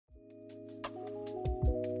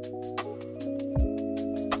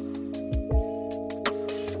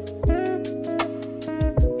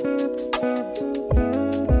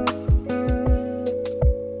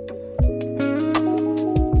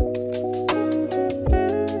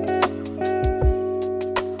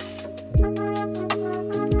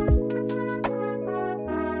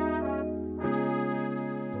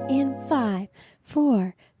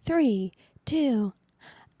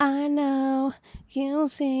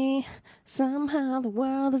see. Somehow the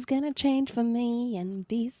world is gonna change for me and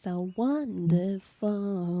be so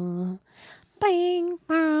wonderful. Bing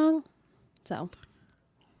bong. So,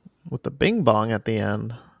 With the bing bong at the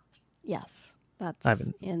end. yes, that's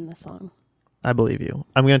in the song. I believe you.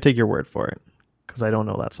 I'm going to take your word for it because I don't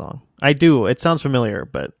know that song. I do. It sounds familiar,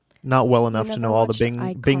 but not well enough to know all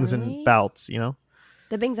the bings and bouts, you know?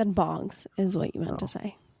 The bings and bongs is what you meant to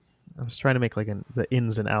say. I was trying to make like the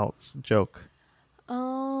ins and outs joke.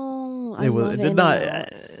 Oh, It was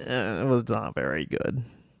not very good.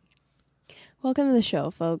 Welcome to the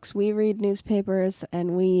show, folks. We read newspapers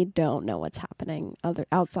and we don't know what's happening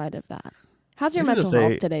outside of that. How's your mental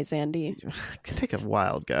health today, Sandy? Take a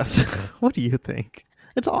wild guess. What do you think?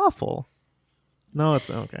 It's awful. No,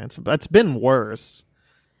 it's okay. It's been worse.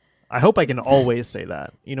 I hope I can always say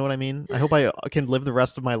that. You know what I mean? I hope I can live the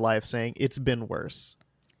rest of my life saying it's been worse.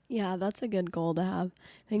 Yeah, that's a good goal to have.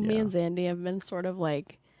 I think me and Sandy have been sort of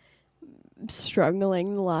like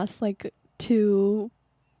struggling the last like 2,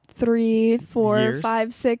 3, 4, years?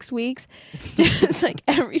 5, 6 weeks. Just like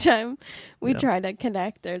every time we try to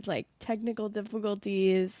connect, there's like technical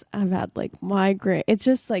difficulties. I've had like migraine. It's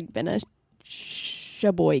just like been a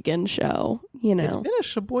Sheboygan show, you know. It's been a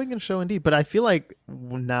Sheboygan show indeed, but I feel like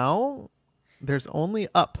now there's only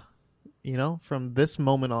up, you know, from this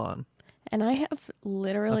moment on. And I have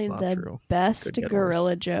literally the best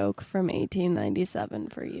gorilla joke from 1897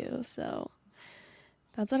 for you. So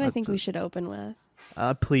that's what I think we should open with.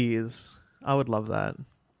 Please. I would love that.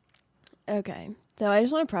 Okay. So I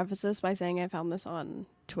just want to preface this by saying I found this on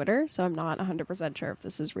Twitter, so I'm not 100% sure if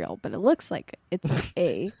this is real, but it looks like it's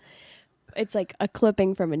it's like a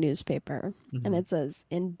clipping from a newspaper. Mm-hmm. And it says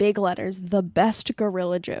in big letters, the best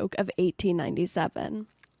gorilla joke of 1897.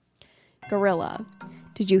 Gorilla.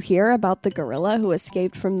 Did you hear about the gorilla who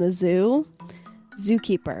escaped from the zoo?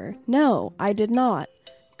 Zookeeper. No, I did not.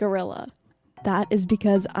 Gorilla. That is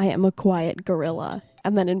because I am a quiet gorilla.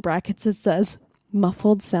 And then in brackets it says,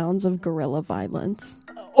 muffled sounds of gorilla violence.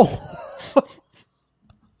 Oh,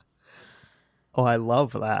 oh, I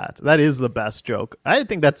love that. That is the best joke. I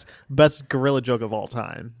think that's best gorilla joke of all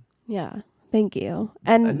time. Yeah, thank you.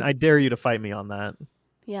 And I dare you to fight me on that.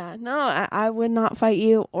 Yeah, no, I would not fight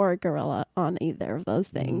you or a gorilla on either of those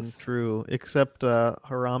things. True, except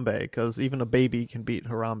Harambe, because even a baby can beat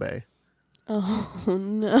Harambe. Oh,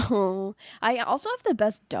 no. I also have the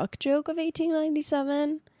best duck joke of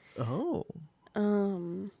 1897. Oh.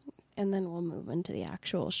 And then we'll move into the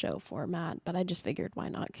actual show format, but I just figured why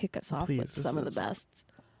not kick us off with some of the best.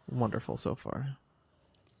 Wonderful so far.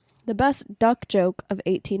 The best duck joke of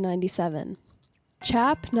 1897.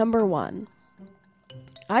 Chap number 1.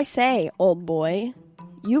 I say, old boy,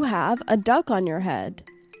 you have a duck on your head.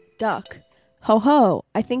 Duck. Ho ho,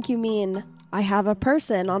 I think you mean I have a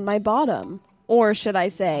person on my bottom. Or should I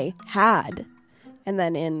say, had. And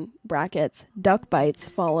then in brackets, duck bites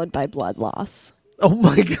followed by blood loss. Oh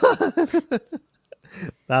my god.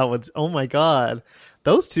 Oh my god.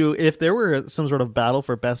 Those two, if there were some sort of battle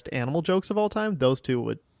for best animal jokes of all time, those two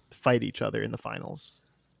would fight each other in the finals.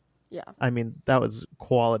 Yeah. I mean, that was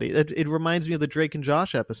quality. It reminds me of the Drake and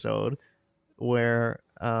Josh episode where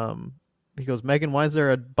he goes, Megan, why is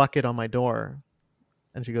there a bucket on my door?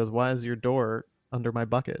 And she goes, why is your door under my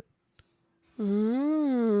bucket?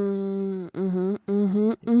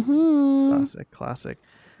 Classic.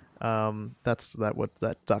 That's what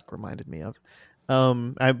that duck reminded me of.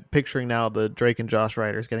 I'm picturing now the Drake and Josh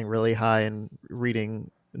writers getting really high and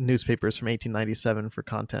reading newspapers from 1897 for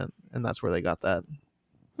content, and that's where they got that.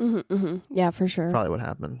 Yeah, for sure. Probably what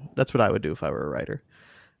happened. That's what I would do if I were a writer.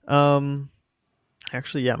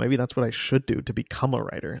 Actually, yeah, maybe that's what I should do to become a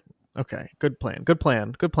writer. Okay, good plan,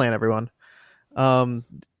 everyone. Yeah,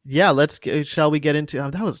 shall we get into...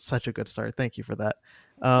 that was such a good start. Thank you for that.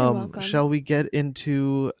 You're welcome. Shall we get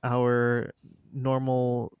into our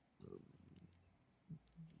normal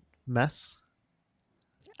mess?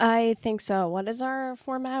 I think so. What is our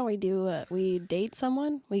format? We date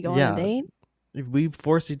someone? We go on a date? We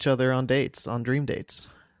force each other on dates, on dream dates.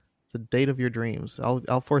 The date of your dreams.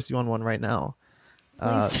 I'll force you on one right now.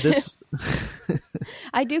 This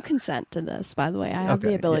I do consent to this, by the way. I have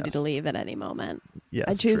the ability to leave at any moment. Yes,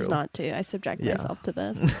 I choose not to. I subject myself to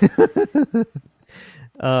this.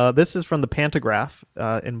 This is from the Pantagraph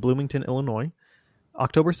in Bloomington, Illinois,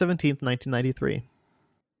 October 17th, 1993.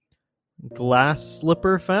 Glass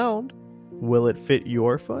slipper found. Will it fit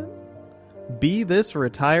your foot? Be this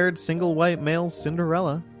retired single white male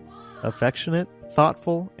Cinderella, affectionate,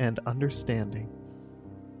 thoughtful, and understanding.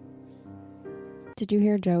 Did you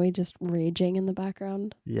hear Joey just raging in the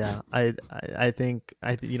background? Yeah, I think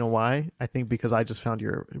you know why? I think because I just found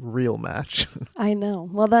your real match. I know.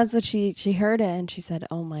 Well, that's what she heard it and she said,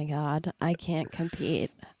 "Oh my god, I can't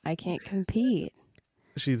compete. I can't compete."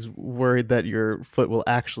 She's worried that your foot will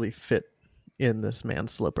actually fit in this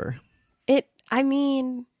man's slipper. I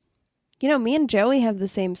mean, me and Joey have the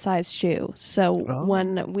same size shoe. So Oh.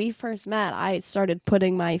 when we first met, I started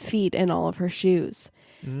putting my feet in all of her shoes.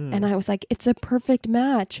 And Mm, I was like, it's a perfect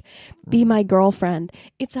match. Be mm. my girlfriend.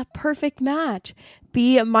 It's a perfect match.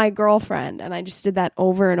 Be my girlfriend. And I just did that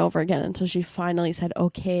over and over again until she finally said,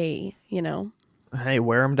 okay. Hey,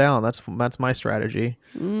 wear him down. That's my strategy.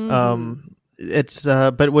 Mm-hmm. It's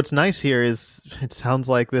but what's nice here is it sounds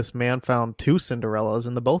like this man found two Cinderellas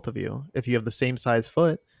in the both of you. If you have the same size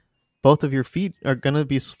foot, both of your feet are gonna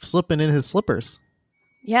be slipping in his slippers.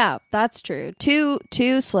 Yeah, that's true. Two.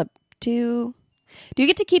 Do you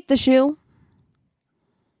get to keep the shoe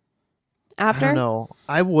I don't after? know.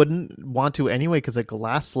 I wouldn't want to anyway because a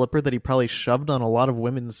glass slipper that he probably shoved on a lot of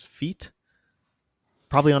women's feet,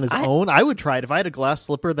 probably on his I own. I would try it if I had a glass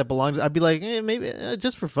slipper that belongs. I'd be like, maybe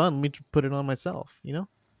just for fun, let me put it on myself. You know.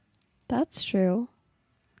 That's true.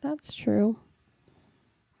 That's true.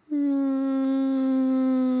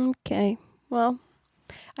 Okay. Well,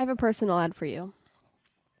 I have a personal ad for you.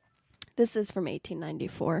 This is from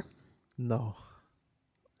 1894. No.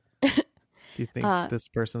 Do you think Uh, this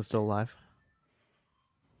person's still alive?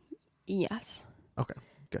 yes. Okay,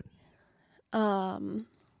 good. Um,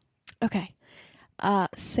 okay.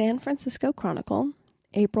 San Francisco Chronicle,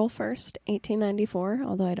 April 1st, 1894,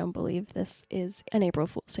 although I don't believe this is an April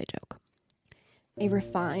Fool's Day joke. A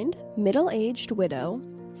refined, middle-aged widow,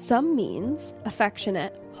 some means,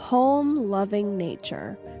 affectionate, home-loving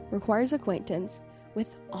nature, requires acquaintance with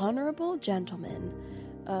honorable gentlemen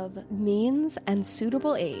of means and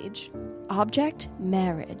suitable age, object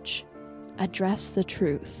marriage, address the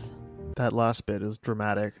truth. That last bit is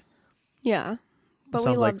dramatic. Yeah, It but we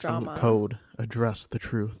sounds love like some drama. code. Address the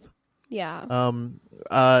truth. Yeah. Um,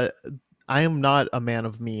 uh, I am not a man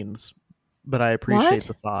of means, but I appreciate What?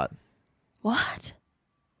 the thought. What?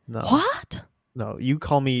 No, What? no. You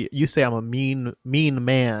call me. You say I'm a mean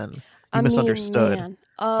man. You A mean misunderstood. man.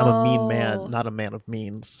 I'm a mean man, Oh. not a man of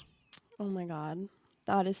means. Oh my god.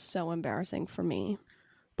 That is so embarrassing for me.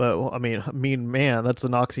 But well, I mean, mean man. That's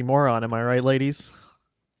an oxymoron. Am I right, ladies?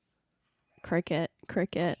 Cricket.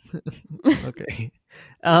 Okay.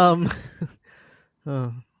 Um.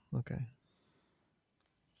 Oh, okay.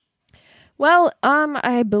 Well,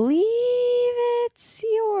 I believe it's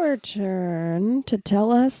your turn to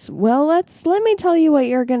tell us. Well, let me tell you what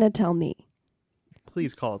you're going to tell me.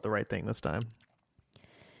 Please call it the right thing this time.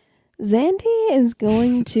 Zandy is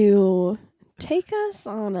going to take us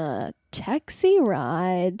on a taxi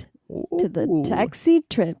ride to the Ooh. Taxi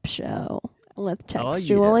Trip Show with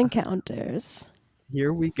textual encounters.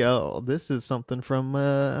 Here we go. This is something from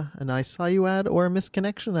an I Saw You ad or a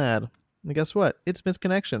Misconnection ad. And guess what? It's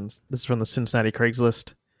Misconnections. This is from the Cincinnati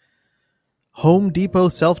Craigslist. Home Depot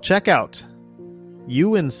self-checkout.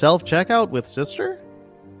 You in self-checkout with sister?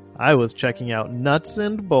 I was checking out nuts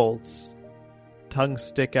and bolts. Tongue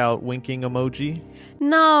stick out winking emoji.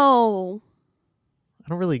 No. I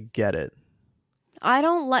don't really get it.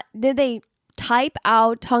 Did they type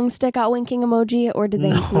out tongue stick out winking emoji or did they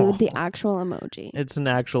include the actual emoji? It's an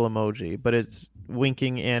actual emoji, but it's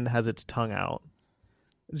winking and has its tongue out.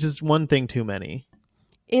 Just one thing too many.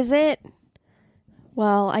 Is it?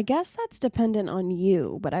 Well, I guess that's dependent on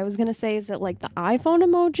you, but I was going to say, is it like the iPhone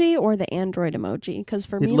emoji or the Android emoji? Because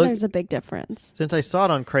for me, there's a big difference. Since I saw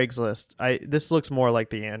it on Craigslist, this looks more like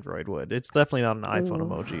the Android would. It's definitely not an iPhone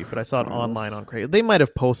emoji, but I saw it online on Craigslist. They might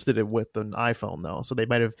have posted it with an iPhone, though, so they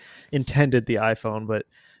might have intended the iPhone. But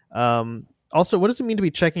also, what does it mean to be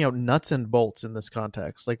checking out nuts and bolts in this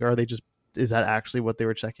context? Like, is that actually what they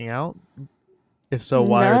were checking out? If so,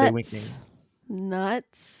 why are they winking?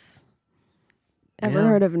 Nuts. Ever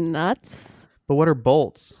heard of nuts? But what are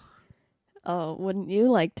bolts? Oh, wouldn't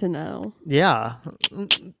you like to know? Yeah.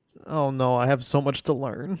 Oh no, I have so much to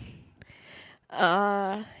learn.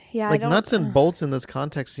 Yeah. Like nuts and bolts in this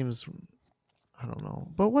context seems, I don't know.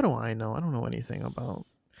 But what do I know? I don't know anything about.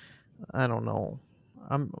 I don't know.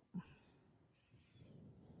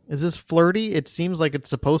 Is this flirty? It seems like it's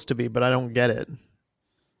supposed to be, but I don't get it.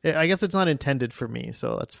 I guess it's not intended for me,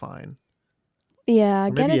 so that's fine. Yeah, or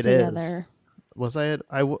get maybe it together. Is. Was I at?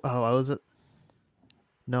 I was at.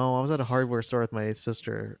 No, I was at a hardware store with my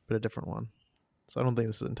sister, but a different one. So I don't think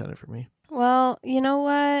this is intended for me. Well, you know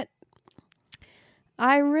what?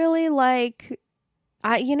 I really like.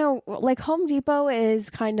 Like Home Depot is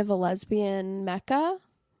kind of a lesbian mecca.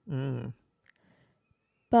 Mm.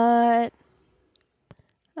 But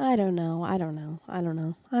I don't know. I don't know. I don't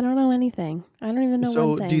know. I don't know anything. I don't even know one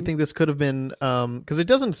So, thing. do you think this could have been? Because it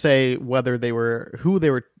doesn't say whether they were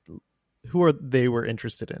they were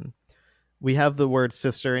interested in. We have the word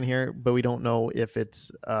sister in here, but we don't know if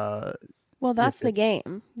it's Well, that's if the it's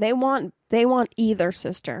game. They want either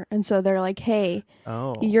sister, and so they're like, "Hey,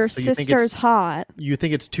 oh, your so you think sister's hot." you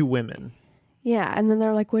think it's two women. Yeah, and then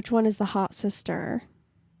they're like, "Which one is the hot sister?"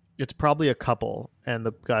 It's probably a couple, and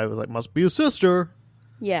the guy was like, "Must be a sister."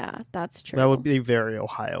 Yeah, that's true. That would be very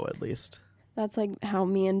Ohio, at least. That's like how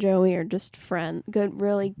me and Joey are just friends,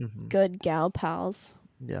 really Mm-hmm. good gal pals.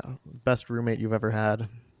 Yeah, best roommate you've ever had.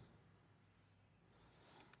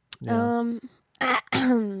 Yeah.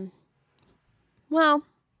 Well,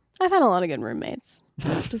 I've had a lot of good roommates.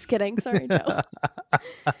 Just kidding. Sorry, Joe.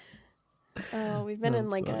 We've been in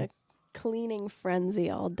That's like funny. a cleaning frenzy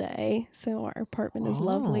all day. So our apartment is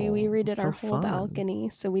lovely. We Oh, redid so our whole fun. balcony.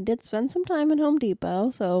 So we did spend some time in Home Depot.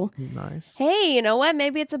 So Nice. hey, you know what?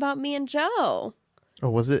 Maybe it's about me and Joe. Oh,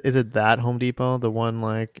 was it? Is it that Home Depot, the one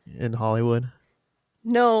like in Hollywood?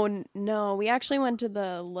 No. We actually went to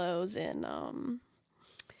the Lowe's in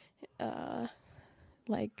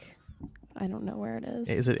like I don't know where it is.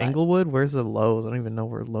 Is it but- Inglewood? Where's the Lowe's? I don't even know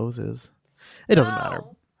where Lowe's is. It doesn't matter.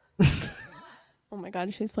 Oh my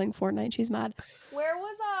god, she's playing Fortnite. She's mad. Where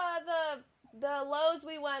was the Lowe's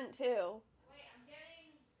we went to?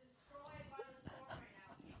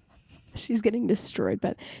 She's getting destroyed,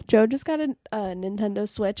 but Joe just got a Nintendo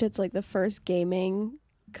Switch. It's like the first gaming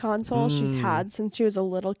console she's had since she was a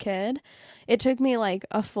little kid. It took me like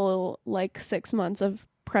a full 6 months of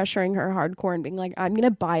pressuring her hardcore and being like, I'm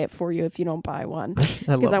gonna buy it for you if you don't buy one,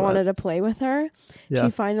 because I wanted to play with her. Yeah.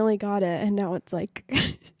 She finally got it, and now it's like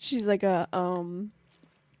she's like a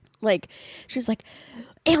she's like,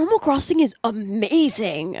 Animal Crossing is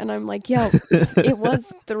amazing, and I'm like, yo, it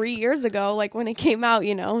was 3 years ago, like when it came out,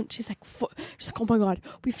 you know. And she's like, oh my god,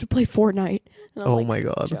 we have to play Fortnite. And I'm Oh like, my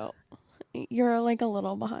god. Joe, you're like a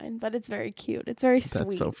little behind, but it's very cute. It's very sweet.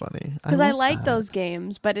 That's so funny. Because I love like that. those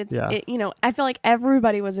games, but it, Yeah. you know, I feel like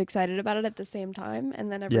everybody was excited about it at the same time,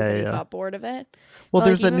 and then everybody yeah. got bored of it. Well, But,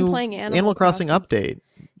 there's that even new playing Animal Crossing update.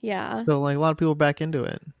 Yeah, So like a lot of people are back into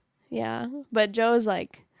it. yeah. But Joe's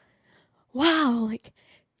like, wow, like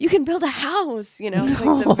you can build a house, you know, like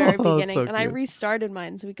the very Oh, that's beginning. so And I cute. restarted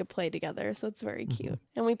mine so we could play together. So it's very Mm-hmm. cute.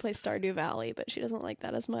 And we play Stardew Valley, but she doesn't like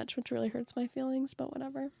that as much, which really hurts my feelings, but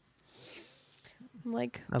whatever. I'm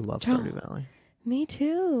like, I love Joe, Stardew Valley. me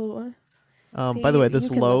too. See, By the way, you this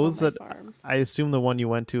can live on Lowe's my that farm. I assume the one you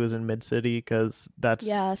went to is in Mid City because that's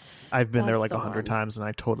Yes. I've been there that's like the 100 one. times and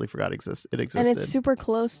I totally forgot it existed. And it's super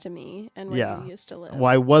close to me and where Yeah. you used to live. Well,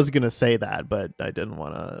 I was gonna say that, but I didn't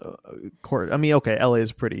want to court. I mean, okay, LA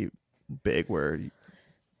is pretty big.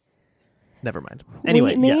 Never mind.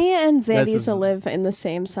 Anyway, me yes, and Zan this used to is- live in the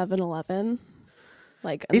same 7-Eleven.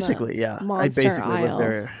 Like in the basically, yeah. I Monster basically aisle. lived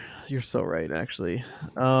there. You're so right, actually.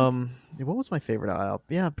 What was my favorite aisle?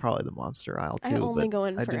 Yeah, probably the Monster aisle too. I only but go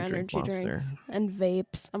in I for didn't drink energy Monster. drinks and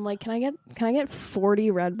vapes. I'm like, can I get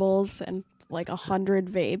 40 Red Bulls and like 100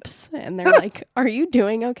 vapes? And they're like, are you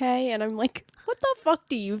doing okay? And I'm like, what the fuck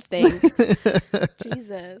do you think?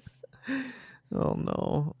 Jesus. Oh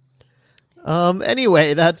no.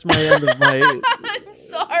 Anyway, that's my end of my I'm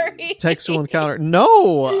sorry. textual encounter.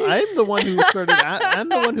 No, I'm the one who started. I'm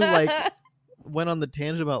the one who like went on the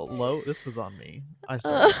tangent about low. This was on me. I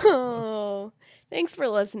started. this. Oh, thanks for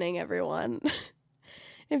listening, everyone.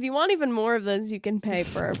 If you want even more of those, you can pay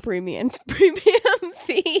for our premium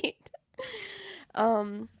feed. This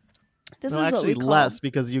No, is what actually we call less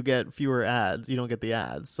because you get fewer ads. You don't get the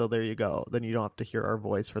ads, so there you go. Then you don't have to hear our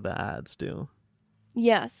voice for the ads too.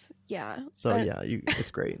 Yes, yeah. So But yeah,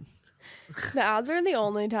 it's great. the ads are the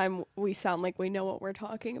only time we sound like we know what we're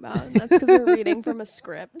talking about. And that's because we're reading from a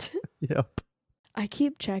script. Yep. I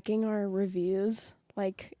keep checking our reviews.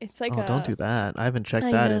 Like it's like Oh, don't do that. I haven't checked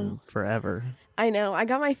I that know. in forever. I know. I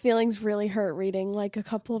got my feelings really hurt reading like a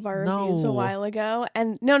couple of our reviews a No. while ago.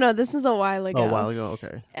 And no, this is a while ago. Oh, a while ago.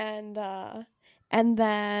 Okay. And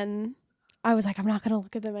then I was like, I'm not gonna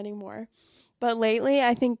look at them anymore. But lately,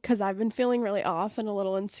 I think because I've been feeling really off and a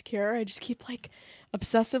little insecure, I just keep like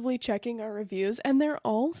obsessively checking our reviews, and they're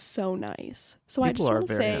all so nice. So I People just are want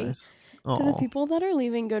to very say nice. to the Aw. people that are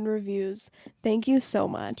leaving good reviews, thank you so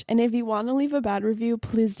much. And if you want to leave a bad review,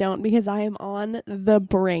 please don't, because I am on the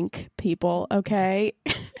brink, people. Okay.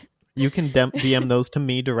 You can DM those to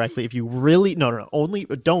me directly if you really no only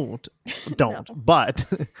don't No. but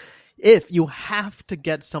if you have to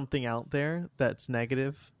get something out there that's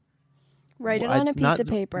negative, Write it I- on a piece not- of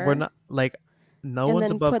paper. We're not like no and one's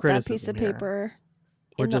then above put that criticism piece of here. paper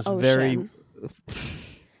We're in just the very ocean.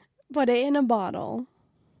 put it in a bottle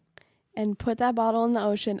and put that bottle in the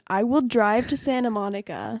ocean. I will drive to Santa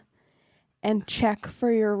Monica and check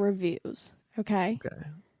for your reviews. Okay. Okay.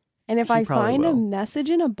 And if She I probably find a will. message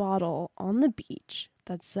in a bottle on the beach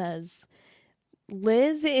that says,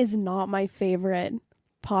 Liz is not my favorite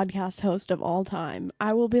podcast host of all time,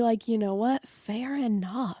 I will be like, you know what? Fair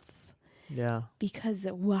enough. Yeah. Because,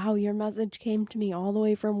 wow, your message came to me all the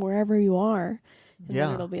way from wherever you are. And then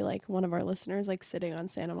Yeah. it'll be like one of our listeners, like sitting on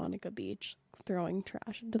Santa Monica Beach, throwing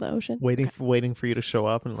trash into the ocean. Waiting for you to show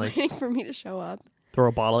up and like Waiting for me to show up. throw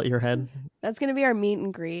a bottle at your head. That's going to be our meet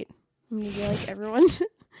and greet. I'm going to be like, everyone,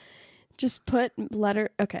 just put letter.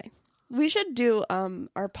 Okay. We should do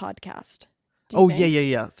our podcast. Do you Oh, think?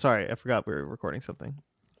 yeah. Sorry, I forgot we were recording something.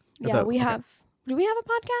 I Yeah, thought- we okay. have. Do we have a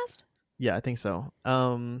podcast? Yeah, I think so.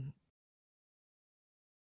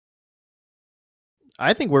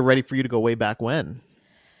 I think we're ready for you to go way back when.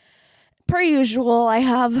 Per usual, I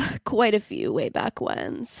have quite a few way back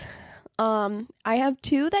whens. I have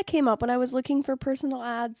two that came up when I was looking for personal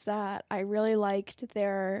ads that I really liked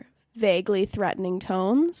their vaguely threatening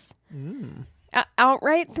tones. Mm.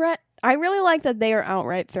 Outright threat. I really like that they are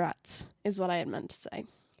outright threats, is what I had meant to say.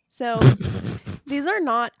 So these are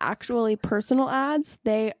not actually personal ads,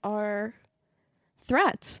 they are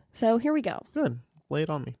threats. So here we go. Good. Lay it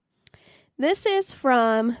on me. This is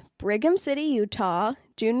from Brigham City, Utah,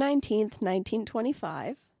 June 19th,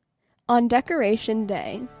 1925. On Decoration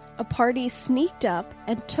Day, a party sneaked up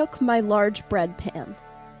and took my large bread pan.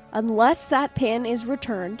 Unless that pan is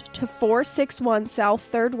returned to 461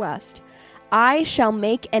 South 3rd West, I shall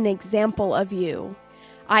make an example of you.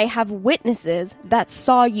 I have witnesses that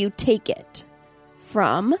saw you take it.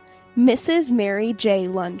 From Mrs. Mary J.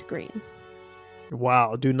 Lundgreen.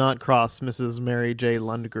 Wow. Do not cross Mrs. Mary J.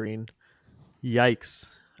 Lundgreen. Yikes.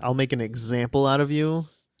 I'll make an example out of you.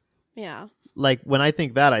 Yeah. Like, when I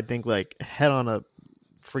think that, I think, like, head on a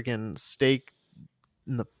freaking stake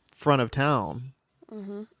in the front of town,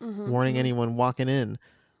 warning anyone walking in.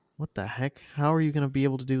 What the heck? How are you going to be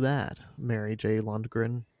able to do that, Mary J.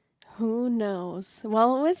 Lundgren? Who knows?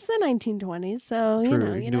 Well, it was the 1920s, so True, you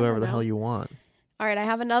know. you can do whatever the hell you want. All right, I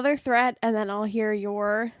have another threat, and then I'll hear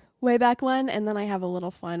your way back one, and then I have a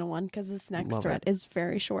little final one because this next Love threat it. is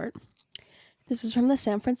very short. This is from the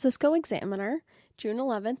San Francisco Examiner, June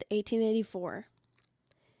 11th, 1884.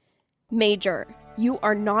 Major, you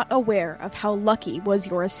are not aware of how lucky was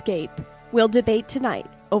your escape. We'll debate tonight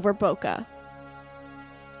over Boca.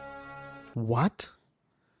 What?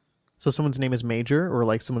 So someone's name is Major, or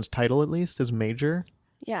like someone's title at least is Major,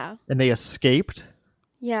 Yeah. and they escaped?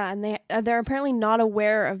 Yeah, and they're apparently not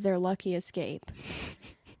aware of their lucky escape.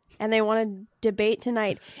 And they want to debate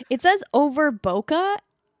tonight. It says over Boca,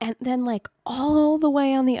 and then like all the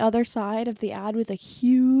way on the other side of the ad with a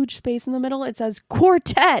huge space in the middle, it says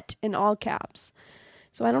quartet in all caps.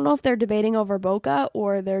 So I don't know if they're debating over Boca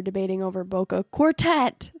or they're debating over Boca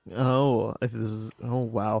Quartet. Oh, if this is, oh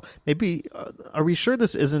wow. Maybe, are we sure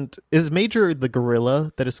this isn't, is Major the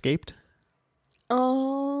gorilla that escaped?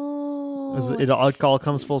 Oh. It all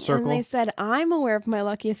comes full circle? And they said, I'm aware of my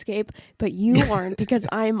lucky escape, but you aren't because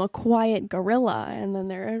I'm a quiet gorilla. And then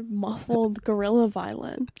there muffled gorilla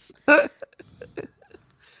violence.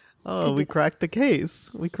 Oh, we cracked the case.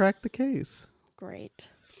 We cracked the case. Great.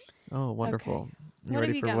 Oh, wonderful. Okay. You What ready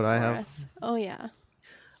have you for got what I for have? us? Oh, yeah.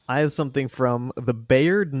 I have something from the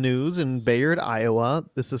Bayard News in Bayard, Iowa.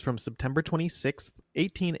 This is from September 26th,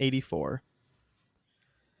 1884.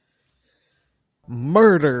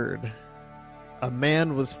 Murdered. A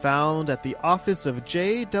man was found at the office of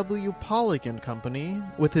J.W. Pollock and Company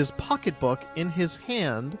with his pocketbook in his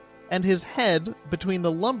hand and his head between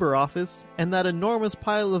the lumber office and that enormous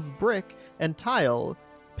pile of brick and tile,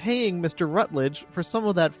 paying Mr. Rutledge for some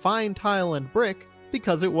of that fine tile and brick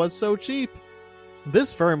because it was so cheap.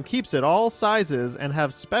 This firm keeps it all sizes and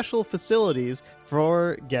have special facilities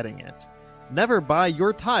for getting it. Never buy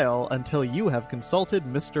your tile until you have consulted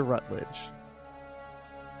Mr. Rutledge.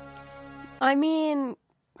 I mean,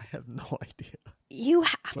 I have no idea. you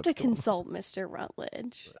have What's to going on? consult Mr.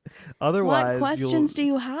 Rutledge. Otherwise, What questions do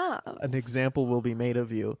you have? an example will be made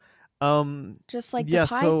of you. Just like yeah, the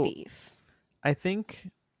pie so- thief. I think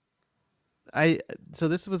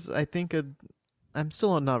this was, I think, I'm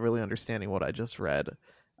still not really understanding what I just read.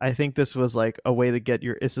 I think this was like a way to get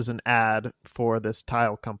this is an ad for this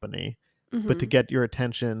tile company, but to get your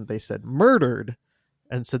attention, they said murdered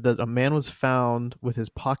and said that a man was found with his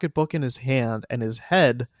pocketbook in his hand and his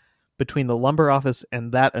head between the lumber office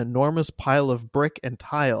and that enormous pile of brick and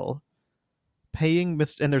tile, paying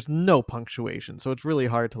and there's no punctuation, so it's really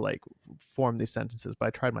hard to like form these sentences, but I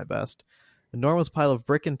tried my best. Enormous pile of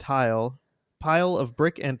brick and tile, pile of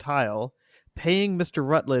brick and tile, paying Mr.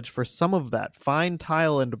 Rutledge for some of that fine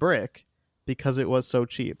tile and brick because it was so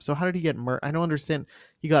cheap. So how did he get murdered? I don't understand.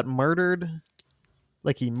 He got murdered?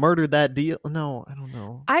 Like he murdered that deal? No, I don't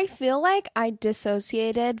know. I feel like I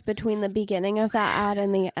dissociated between the beginning of that ad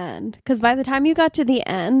and the end. Because by the time you got to the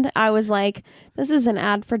end, I was like, this is an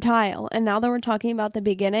ad for tile. And now that we're talking about the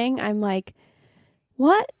beginning, I'm like,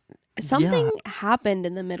 what? Something happened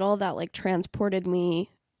in the middle that like transported me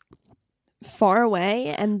far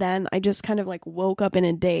away. And then I just kind of like woke up in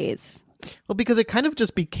a daze. Well, because it kind of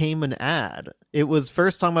just became an ad. It was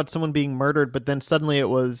first talking about someone being murdered, but then suddenly it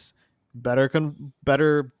was better consult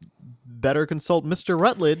Mr.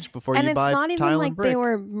 Rutledge before you buy tile and brick. And it's not even like they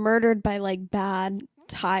were murdered by like bad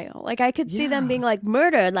tile. Like I could see them being like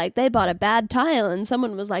murdered, like they bought a bad tile and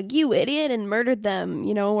someone was like, you idiot, and murdered them,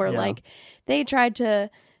 you know, or like they tried to,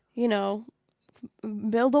 you know,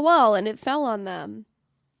 build a wall and it fell on them.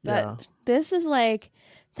 But this is like,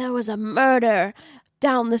 there was a murder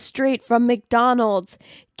down the street from McDonald's.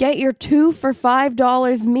 Get your 2 for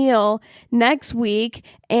 $5 meal next week,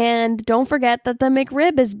 and don't forget that the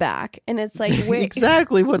McRib is back. And it's like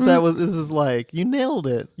exactly what that was. This is like, you nailed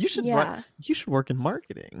it. You should you should work in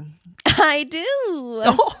marketing. I do.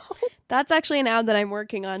 That's actually an ad that I'm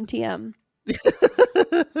working on. TM.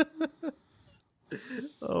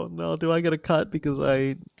 Oh no! Do I get a cut because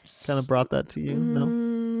I kind of brought that to you?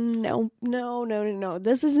 No.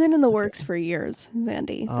 This has been in the works for years,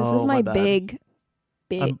 Zandy. This is my big.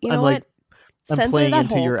 You know what? I'm Censor playing that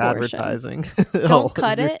into whole your portion. advertising. Don't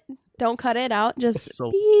cut it. Don't cut it out. Just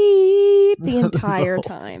beep the entire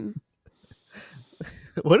time.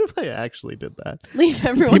 What if I actually did that? Leave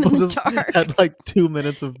everyone in the dark. Had like 2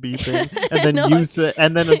 minutes of beeping, and then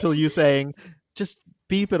and then until you saying, just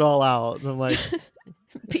beep it all out. And I'm like,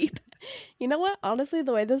 beep. You know what? Honestly,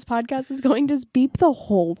 the way this podcast is going, just beep the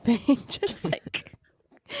whole thing. Just like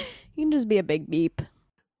you can just be a big beep.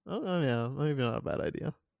 Oh yeah, maybe not a bad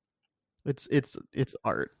idea. It's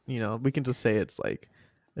art. You know, we can just say it's like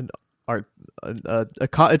an art.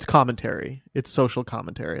 It's commentary. It's social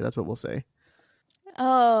commentary. That's what we'll say.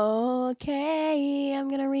 Okay, I'm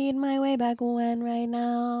gonna read my way back when right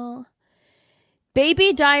now.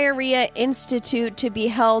 Baby Diarrhea Institute to be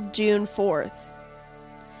held June 4th.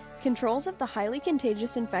 Controls of the highly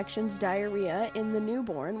contagious infections diarrhea in the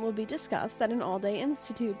newborn will be discussed at an all-day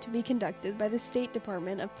institute to be conducted by the State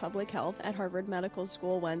Department of Public Health at Harvard Medical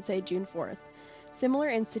School Wednesday, June 4th. Similar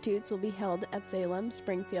institutes will be held at Salem,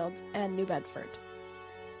 Springfield, and New Bedford.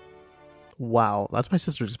 Wow, that's my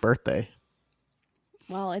sister's birthday.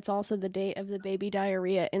 Well, it's also the date of the Baby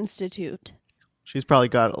Diarrhea Institute. She's probably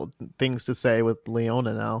got things to say with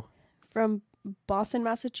Leona now. From Boston,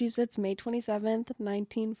 Massachusetts, May 27th,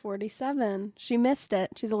 1947. She missed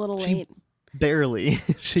it. She's a little late. Barely.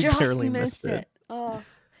 She just barely missed it. Oh.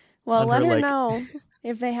 Well, let her know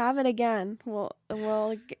if they have it again. We'll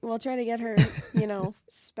try to get her, you know,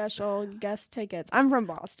 special guest tickets. I'm from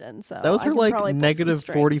Boston, so that was her like negative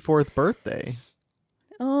 44th birthday.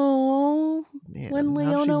 Oh, man, when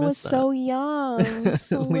Leona was so young,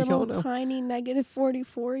 just a little Leona tiny negative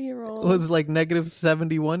 44-year-old. Was like negative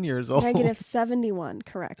 71 years old. Negative 71,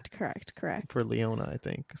 correct. For Leona, I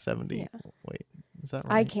think 70. Yeah. Wait, is that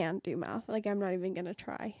right? I can't do math. Like I'm not even gonna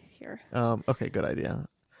try here. Okay, good idea.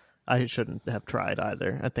 I shouldn't have tried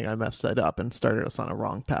either. I think I messed that up and started us on a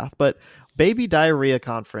wrong path. But Baby Diarrhea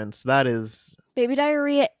Conference, that is Baby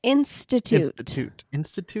Diarrhea Institute.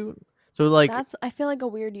 So like that's, I feel like a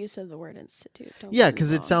weird use of the word institute.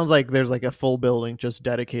 Because it sounds like there's like a full building just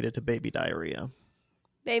dedicated to baby diarrhea.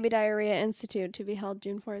 Baby Diarrhea Institute to be held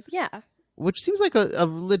June 4th. Yeah. Which seems like a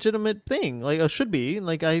legitimate thing. Like it should be.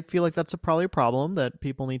 Like I feel like that's probably a problem that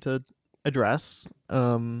people need to address.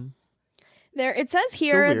 There it says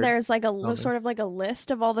here there's like a sort of like a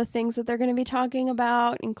list of all the things that they're going to be talking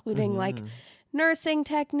about, including like nursing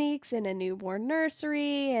techniques in a newborn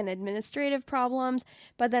nursery and administrative problems.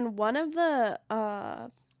 But then one of the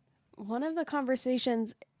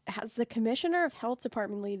conversations has the commissioner of health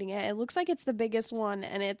department leading it. It looks like it's the biggest one,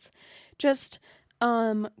 and it's just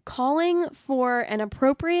calling for an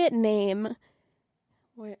appropriate name.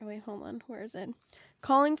 Wait, hold on. Where is it?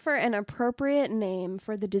 Calling for an appropriate name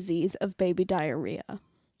for the disease of baby diarrhea.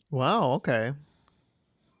 Wow, okay.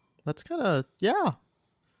 That's kind of, yeah.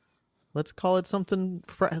 Let's call it something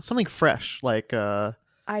fresh, like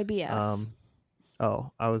IBS.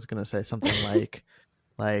 I was gonna say something like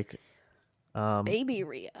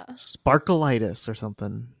baby-rhea, sparkleitis or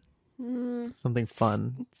something. Something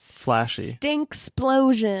fun, flashy.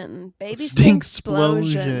 Stinksplosion, baby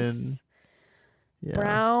stinksplosion. Yeah.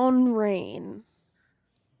 Brown rain.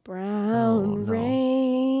 Brown no.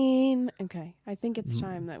 rain. Okay, I think it's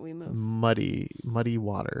time that we move. Muddy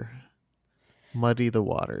water. Muddy the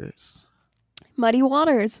waters. Muddy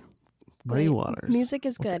Waters. Muddy Great. waters. Music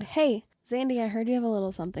is good. Okay. Hey, Zandy, I heard you have a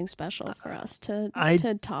little something special for us to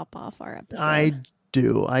top off our episode.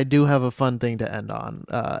 I do have a fun thing to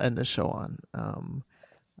end this show on.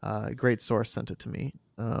 Great source sent it to me.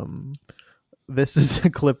 This is a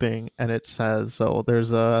clipping, and it says, so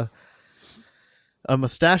there's a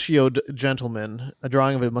mustachioed gentleman, a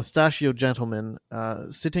drawing of a mustachioed gentleman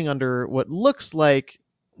sitting under what looks like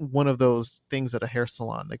one of those things at a hair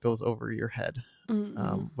salon that goes over your head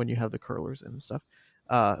when you have the curlers in and stuff.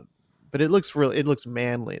 But it looks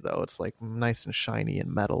manly though. It's like nice and shiny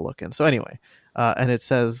and metal looking. So anyway, and it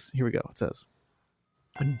says, here we go. It says,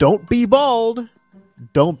 "Don't be bald.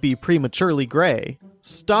 Don't be prematurely gray.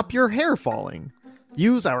 Stop your hair falling.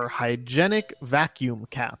 Use our hygienic vacuum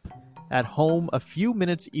cap. At home a few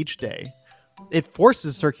minutes each day. It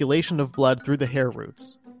forces circulation of blood through the hair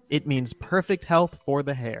roots. It means perfect health for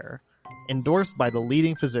the hair. Endorsed by the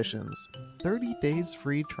leading physicians. 30 days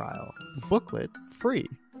free trial. Booklet free."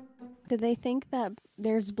 Did they think that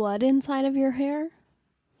there's blood inside of your hair?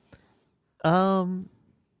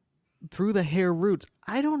 Through the hair roots.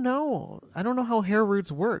 I don't know how hair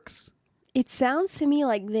roots works. It sounds to me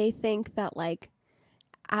like they think that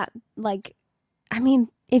I mean,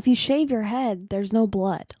 if you shave your head, there's no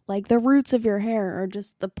blood. Like, the roots of your hair are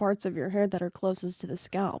just the parts of your hair that are closest to the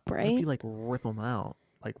scalp, right? Maybe rip them out.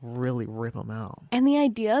 Really rip them out. And the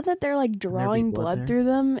idea that they're drawing blood through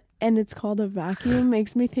them and it's called a vacuum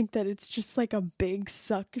makes me think that it's just like a big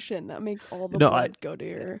suction that makes all the blood go to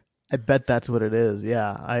your... I bet that's what it is.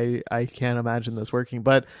 Yeah, I can't imagine this working.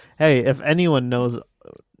 But hey, if anyone knows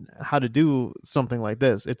how to do something like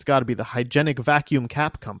this, it's got to be the Hygienic Vacuum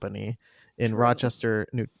Cap Company in Rochester,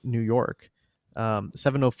 New York,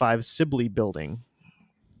 705 Sibley Building.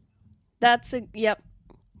 Yep,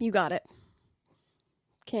 you got it.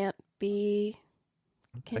 Can't deny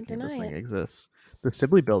this thing it. Exists. The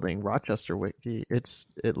Sibley Building, Rochester Wiki.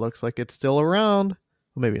 It looks like it's still around.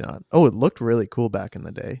 Well, maybe not. Oh, it looked really cool back in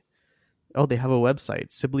the day. Oh, they have a website,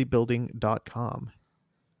 sibleybuilding.com.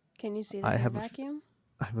 Can you see that vacuum?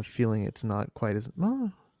 I have a feeling it's not quite as...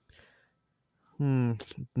 No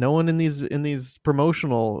one in these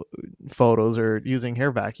promotional photos are using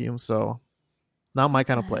hair vacuums, so not my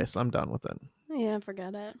kind of place. I'm done with it. Yeah,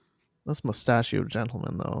 forget it. This mustachioed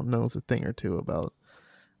gentleman, though, knows a thing or two about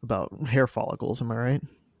hair follicles. Am I right?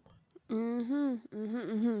 Well,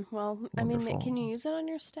 wonderful. I mean, can you use it on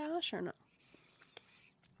your stash or no?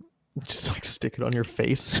 Just stick it on your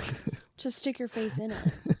face. Just stick your face in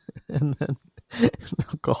it. And then,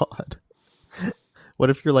 oh God. What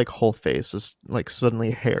if your whole face is suddenly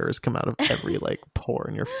hairs come out of every pore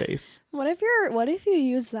in your face? What if you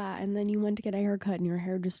use that and then you went to get a haircut and your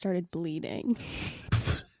hair just started bleeding?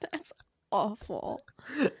 That's awful.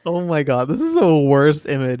 Oh my God, this is the worst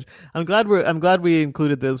image. I'm glad we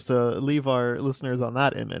included this to leave our listeners on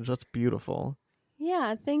that image. That's beautiful.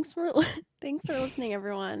 Yeah, thanks for listening,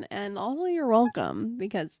 everyone, and also you're welcome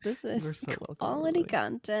because this is quality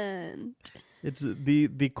content. It's the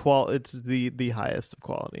highest of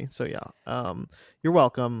quality. So yeah, you're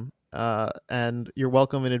welcome, and you're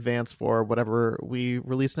welcome in advance for whatever we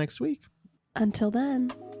release next week. Until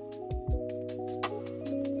then.